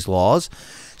set these laws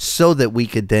so that we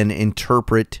could then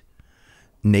interpret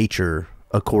nature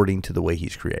according to the way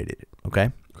He's created it.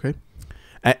 Okay. Okay.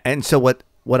 And so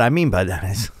what I mean by that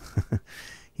is,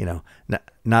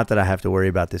 not that I have to worry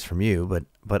about this from you,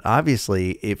 but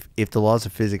obviously, if the laws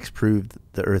of physics prove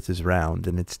the Earth is round,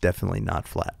 then it's definitely not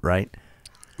flat, right?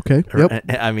 Okay. Yep.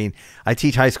 I mean, I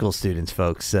teach high school students,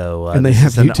 folks, so and they this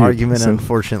have is an YouTube, argument,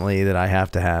 unfortunately, that I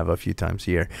have to have a few times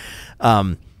a year.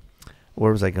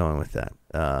 Where was I going with that?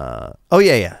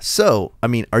 Yeah. So, I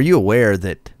mean, are you aware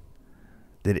that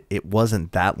it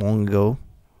wasn't that long ago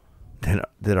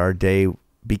that our day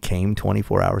became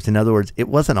 24 hours? In other words, it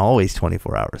wasn't always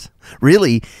 24 hours.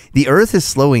 Really, the Earth is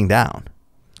slowing down.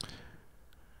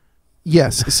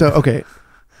 Yes. So, okay.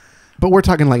 But we're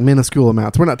talking like minuscule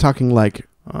amounts. We're not talking like...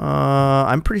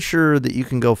 I'm pretty sure that you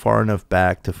can go far enough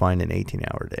back to find an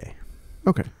 18-hour day.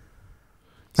 Okay.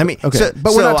 I mean, okay.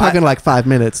 But we're not talking like 5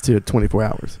 minutes to 24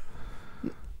 hours.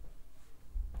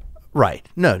 Right.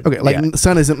 No. Okay. Like the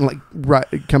sun isn't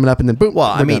like coming up and then boom. Well,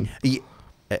 I mean,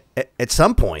 at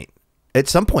some point,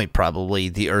 probably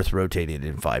the Earth rotated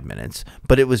in 5 minutes,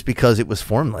 but it was because it was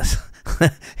formless.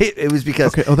 it was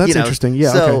because. Okay. Oh, that's interesting.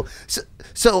 Yeah.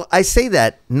 So I say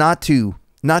that not to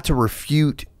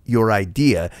refute your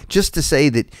idea, just to say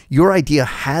that your idea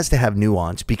has to have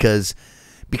nuance, because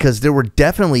there were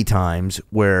definitely times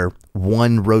where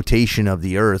one rotation of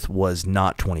the Earth was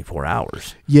not 24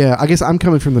 hours. Yeah, I guess I'm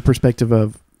coming from the perspective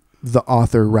of the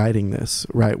author writing this,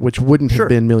 right? Which wouldn't have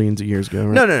been millions of years ago.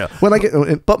 Right? No.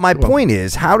 But my point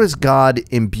is, how does God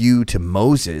imbue to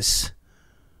Moses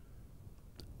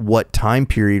what time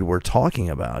period we're talking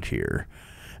about here?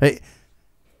 I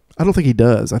don't think he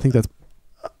does. I think that's...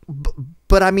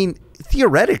 But I mean,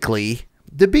 theoretically,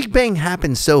 the Big Bang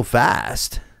happened so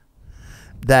fast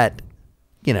that,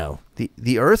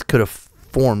 the Earth could have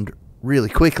formed really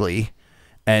quickly,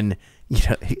 and,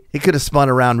 it could have spun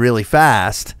around really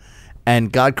fast,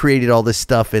 and God created all this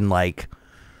stuff in like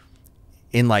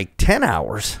 10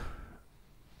 hours.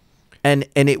 And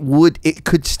it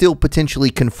could still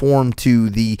potentially conform to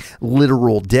the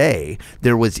literal day.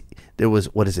 There was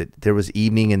what is it? There was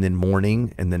evening and then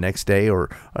morning and the next day, or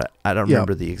I don't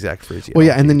remember the exact phrase. Well,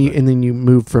 yeah, and then you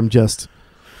move from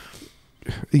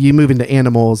you move into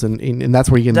animals, and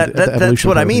that's where you get into the evolution. That's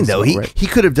what I mean, though. Right. He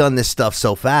could have done this stuff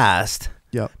so fast.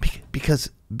 Yeah. Because,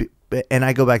 and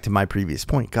I go back to my previous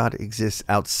point. God exists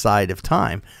outside of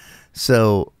time.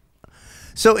 So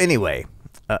anyway.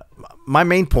 My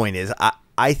main point is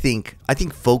I think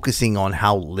focusing on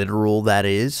how literal that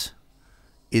is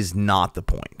not the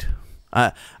point.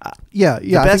 The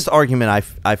best argument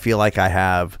I feel like I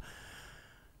have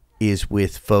is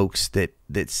with folks that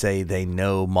say they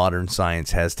know modern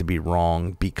science has to be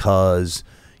wrong because,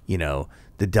 the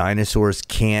dinosaurs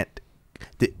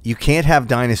you can't have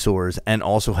dinosaurs and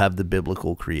also have the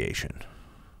biblical creation.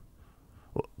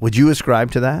 Would you ascribe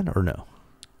to that or no?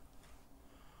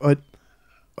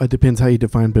 It depends how you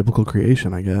define biblical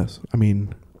creation, I guess. I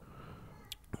mean,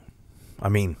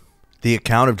 the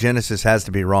account of Genesis has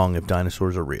to be wrong if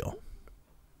dinosaurs are real.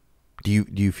 Do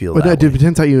you feel that? It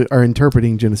depends how you are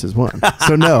interpreting Genesis 1.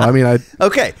 So no,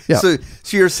 okay. Yeah. So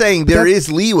you're saying there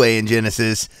is leeway in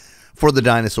Genesis for the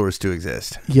dinosaurs to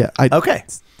exist. Yeah. Okay.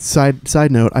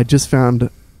 Side note, I just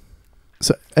found.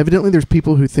 So evidently, there's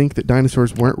people who think that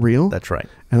dinosaurs weren't real. That's right.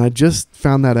 And I just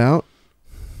found that out.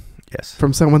 Yes.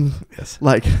 From someone. Yes.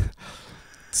 Like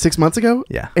 6 months ago.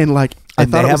 Yeah. And like I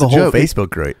thought they it was have a whole joke. Facebook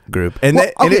group, and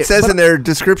it says in their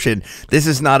description, "This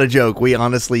is not a joke. We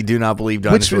honestly do not believe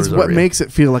dinosaurs." Which is what makes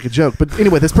it feel like a joke. But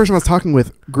anyway, this person I was talking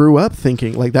with grew up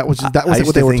thinking like that was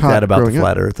what they were taught. That about the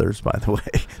flat up. earthers, by the way.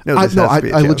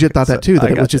 I legit thought that too.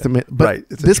 That it was just but right.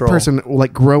 This person,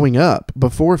 like growing up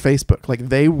before Facebook, like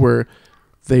they were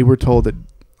told that,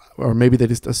 or maybe they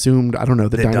just assumed, I don't know,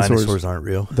 that dinosaurs aren't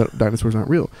real. That dinosaurs aren't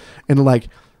real, and like.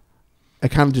 It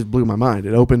kind of just blew my mind.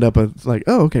 It opened up oh,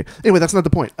 okay. Anyway, that's not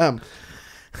the point.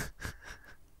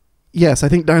 Yes, I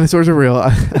think dinosaurs are real.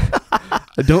 I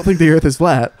don't think the earth is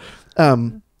flat. But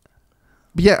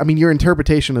yeah, your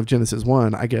interpretation of Genesis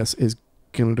 1, I guess, is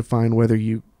going to define whether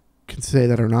you can say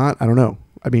that or not. I don't know.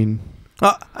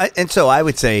 And so I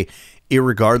would say,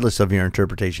 irregardless of your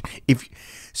interpretation,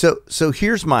 so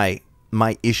here's my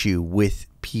issue with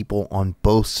people on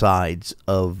both sides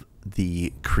of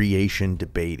the creation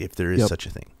debate, if there is such a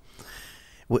thing.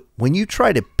 When you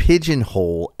try to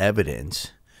pigeonhole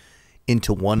evidence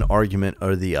into one argument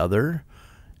or the other,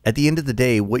 at the end of the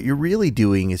day, what you're really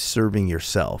doing is serving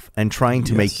yourself and trying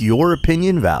to make your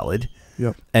opinion valid.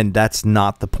 Yep. And that's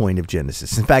not the point of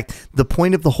Genesis. In fact, the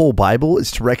point of the whole Bible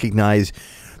is to recognize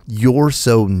you're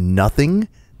so nothing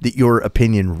that your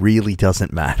opinion really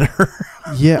doesn't matter.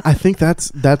 Yeah, I think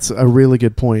that's a really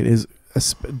good point.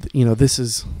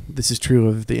 This is true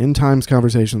of the end times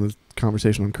conversation, the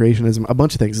conversation on creationism, a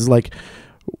bunch of things. It's like,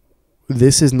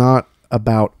 this is not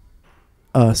about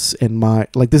us and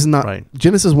this is not right.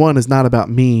 Genesis 1 is not about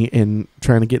me and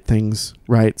trying to get things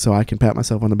right so I can pat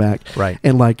myself on the back. Right.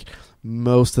 And like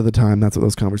most of the time, that's what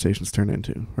those conversations turn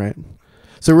into. Right.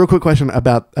 So real quick question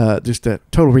about just a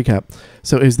total recap.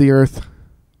 So is the earth,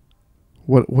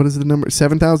 what is the number?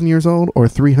 7,000 years old or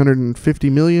 350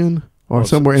 million? Or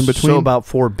somewhere in between. So about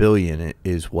 4 billion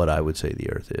is what I would say the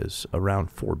Earth is. Around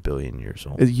 4 billion years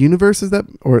old. The universe is that?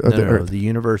 Or no, the Earth? The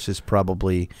universe is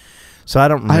probably... So I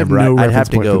don't remember. I have no I'd have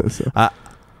to go... This,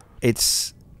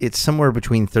 so. It's somewhere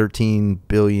between 13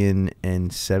 billion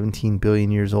and 17 billion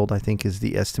years old, I think, is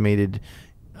the estimated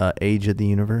age of the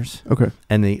universe. Okay.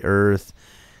 And the Earth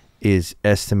is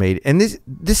estimated, and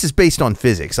this is based on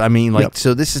physics.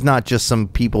 So this is not just some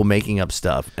people making up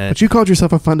stuff. But you called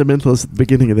yourself a fundamentalist at the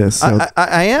beginning of this. So.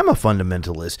 I am a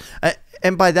fundamentalist,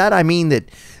 and by that I mean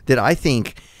that I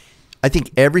think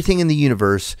everything in the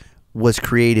universe was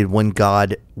created when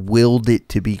God willed it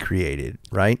to be created.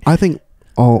 Right? I think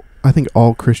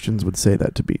all Christians would say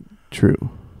that to be true.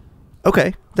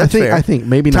 Okay, that's fair. I think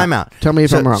maybe not. Time out. Tell me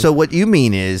if I'm wrong. So what you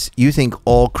mean is you think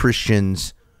all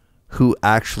Christians who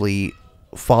actually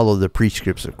follow the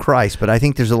prescripts of Christ, but I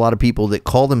think there's a lot of people that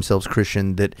call themselves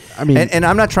Christian that, and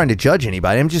I'm not trying to judge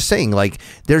anybody. I'm just saying, like,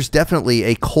 there's definitely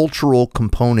a cultural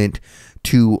component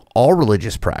to all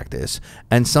religious practice,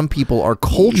 and some people are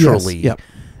culturally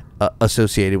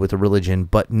associated with a religion,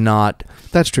 but not.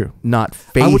 That's true. Not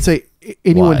faith. I would say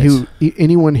anyone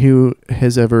who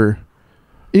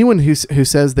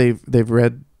says they've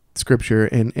read Scripture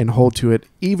and hold to it,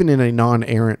 even in a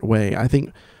non-errant way, I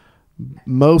think.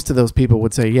 Most of those people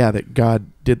would say, that God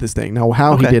did this thing. Now,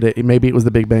 how he did it, maybe it was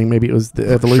the Big Bang, maybe it was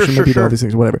the evolution, maybe all these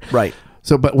things, whatever. Right.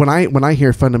 So, but when I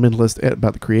hear fundamentalist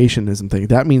about the creationism thing,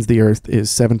 that means the Earth is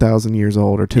 7,000 years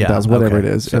old or 10,000, whatever it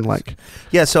is, and like.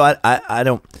 Yeah. So I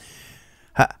don't.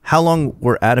 How long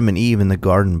were Adam and Eve in the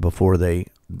garden before they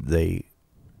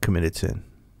committed sin?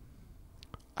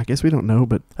 I guess we don't know,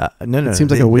 but no, it seems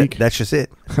like a week. That's just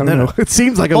it. I don't know. It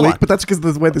seems like a week, but that's because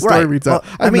of the way the story reads out.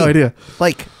 I have no idea.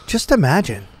 Like, just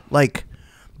imagine, like,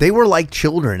 they were like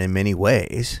children in many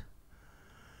ways,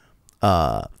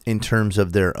 in terms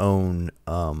of their own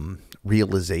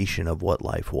realization of what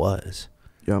life was.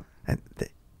 Yep. And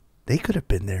they could have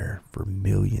been there for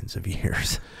millions of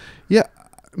years. Yeah,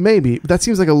 maybe. That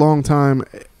seems like a long time.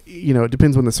 it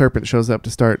depends when the serpent shows up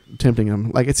to start tempting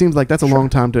him. Like, it seems like that's a long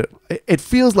time to. It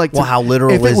feels like. Well, how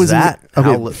literal is that?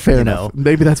 Okay, fair enough.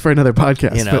 Maybe that's for another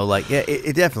podcast.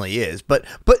 It definitely is. But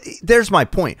there's my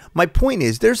point. My point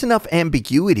is there's enough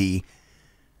ambiguity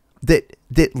that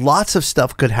lots of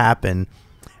stuff could happen,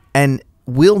 and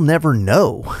we'll never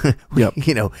know. Yep.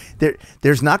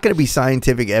 There's not going to be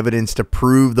scientific evidence to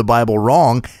prove the Bible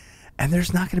wrong. And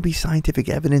there's not going to be scientific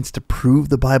evidence to prove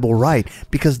the Bible right,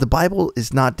 because the Bible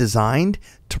is not designed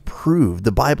to prove.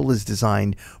 The Bible is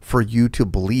designed for you to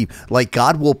believe. Like,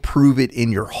 God will prove it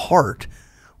in your heart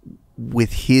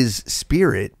with his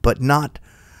spirit, but not,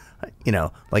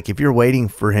 like if you're waiting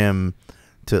for him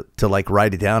to like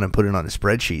write it down and put it on a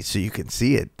spreadsheet so you can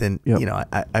see it, then, yep.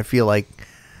 I feel like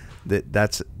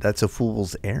that's a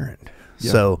fool's errand.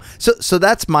 Yep. So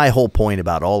that's my whole point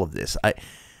about all of this.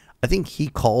 I think he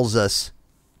calls us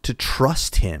to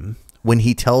trust him when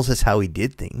he tells us how he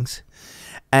did things.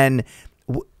 And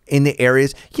in the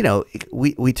areas,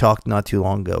 we talked not too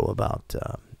long ago about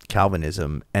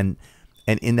Calvinism. And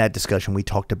in that discussion, we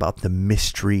talked about the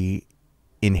mystery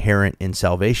inherent in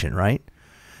salvation, right?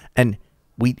 And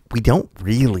we don't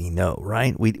really know,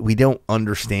 right? We don't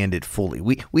understand it fully.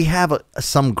 We have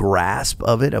some grasp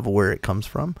of it, of where it comes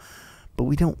from, but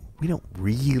we don't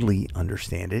really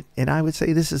understand it, and I would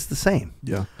say this is the same.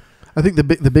 Yeah, I think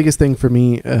the biggest thing for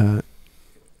me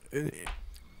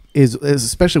is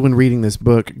especially when reading this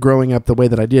book, growing up the way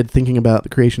that I did, thinking about the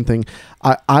creation thing,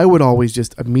 I would always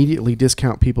just immediately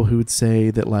discount people who would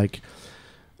say that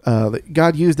that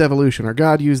God used evolution or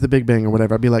God used the Big Bang or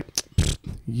whatever. I'd be like,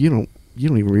 you don't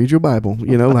even read your Bible,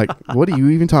 like what are you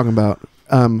even talking about?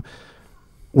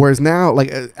 Whereas now,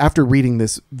 like after reading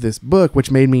this book,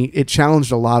 which it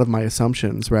challenged a lot of my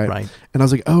assumptions, right? Right. And I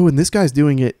was like, oh, and this guy's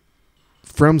doing it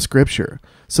from Scripture.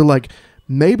 So like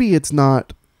maybe it's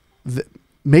not,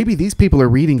 maybe these people are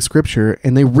reading Scripture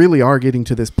and they really are getting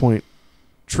to this point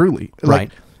truly. Like,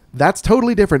 right. That's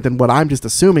totally different than what I'm just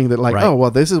assuming that like, right. Oh,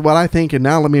 well, this is what I think, and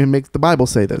now let me make the Bible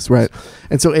say this, right?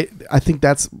 And so I think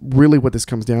that's really what this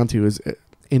comes down to is,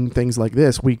 in things like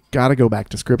this, we got to go back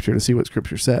to Scripture to see what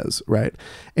Scripture says, right?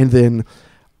 And then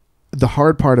the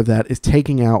hard part of that is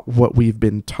taking out what we've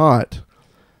been taught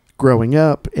growing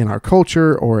up in our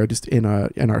culture or just in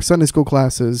our Sunday school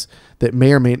classes that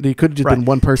may or may it could have just been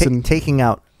one person taking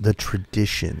out the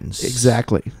traditions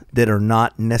exactly that are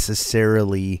not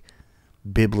necessarily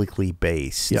biblically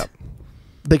based. Yep.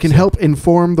 They can help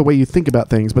inform the way you think about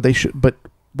things, but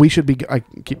we should be, I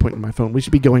keep pointing to my phone, we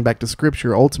should be going back to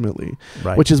Scripture ultimately,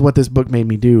 right. Which is what this book made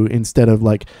me do, instead of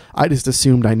like, I just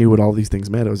assumed I knew what all these things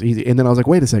meant. It was easy. And then I was like,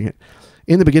 wait a second.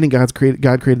 In the beginning, God created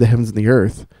the heavens and the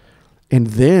earth. And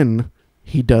then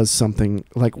he does something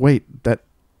like, wait, that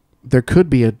there could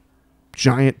be a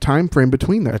giant time frame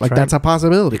between there. That's a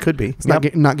possibility. It could be. It's not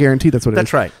guaranteed that's what it is.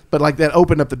 That's right. But like that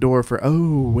opened up the door for,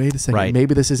 oh, wait a second. Right.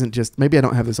 Maybe this isn't just, maybe I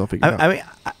don't have this all figured out. I mean,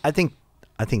 I think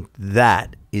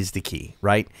that is the key,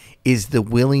 right? Is the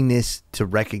willingness to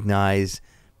recognize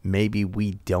maybe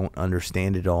we don't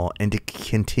understand it all and to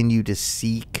continue to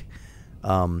seek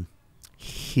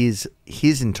his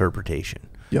interpretation.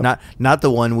 Yep. Not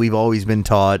the one we've always been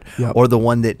taught, yep. Or the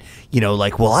one that,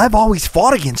 like, well, I've always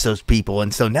fought against those people,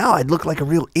 and so now I'd look like a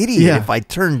real idiot if I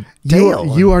turn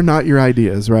tail. You are not your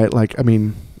ideas, right? Like, I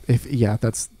mean,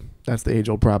 that's the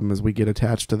age-old problem is we get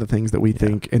attached to the things that we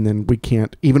think, and then we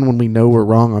can't, even when we know we're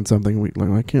wrong on something,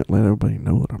 I can't let everybody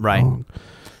know that I'm wrong.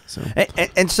 So,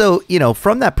 and so,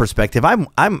 from that perspective,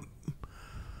 I'm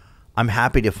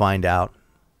happy to find out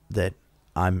that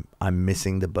I'm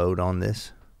missing the boat on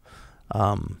this.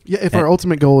 If our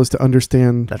ultimate goal is to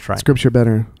understand that's right. Scripture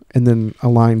better and then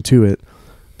align to it,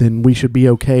 then we should be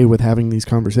okay with having these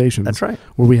conversations. That's right.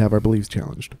 Where we have our beliefs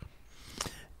challenged.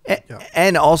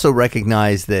 And also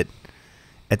recognize that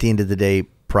at the end of the day,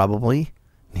 probably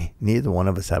neither one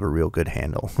of us have a real good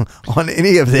handle on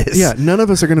any of this. Yeah, none of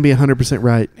us are going to be 100%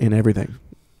 right in everything,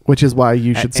 which is why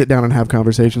you should sit down and have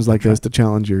conversations like this to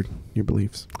challenge your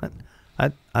beliefs.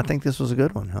 I think this was a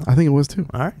good one, huh? I think it was too.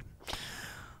 All right.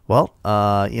 Well,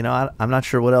 I'm not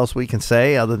sure what else we can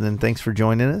say other than thanks for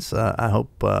joining us. I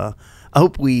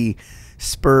hope we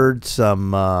spurred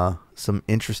some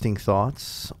interesting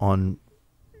thoughts on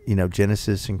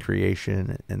Genesis and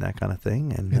creation and that kind of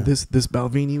thing. And this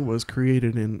Balvenie was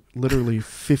created in literally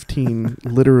 15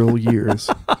 literal years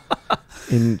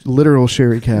in literal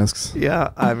sherry casks. Yeah,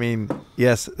 I mean,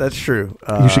 yes, that's true.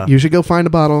 You should go find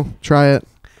a bottle, try it.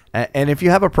 And if you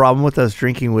have a problem with us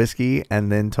drinking whiskey and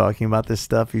then talking about this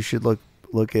stuff, you should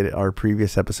look at our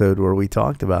previous episode where we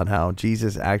talked about how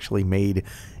Jesus actually made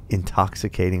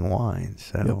intoxicating wine.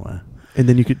 So, and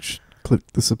then you could Click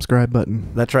the subscribe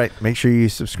button. That's right. Make sure you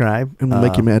subscribe. And we'll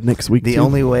make you mad next week, The too.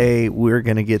 only way we're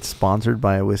going to get sponsored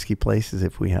by a whiskey place is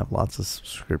if we have lots of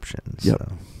subscriptions. Yep.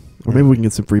 So, Or maybe we can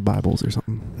get some free Bibles or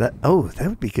something. that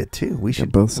would be good, too. We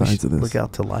should both sides of this. Look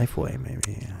out to Lifeway,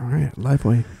 maybe. All right.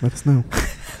 Lifeway. Let us know.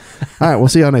 All right. We'll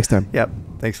see y'all next time. Yep.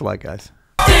 Thanks a lot, guys.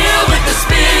 Deal with the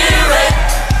spirit.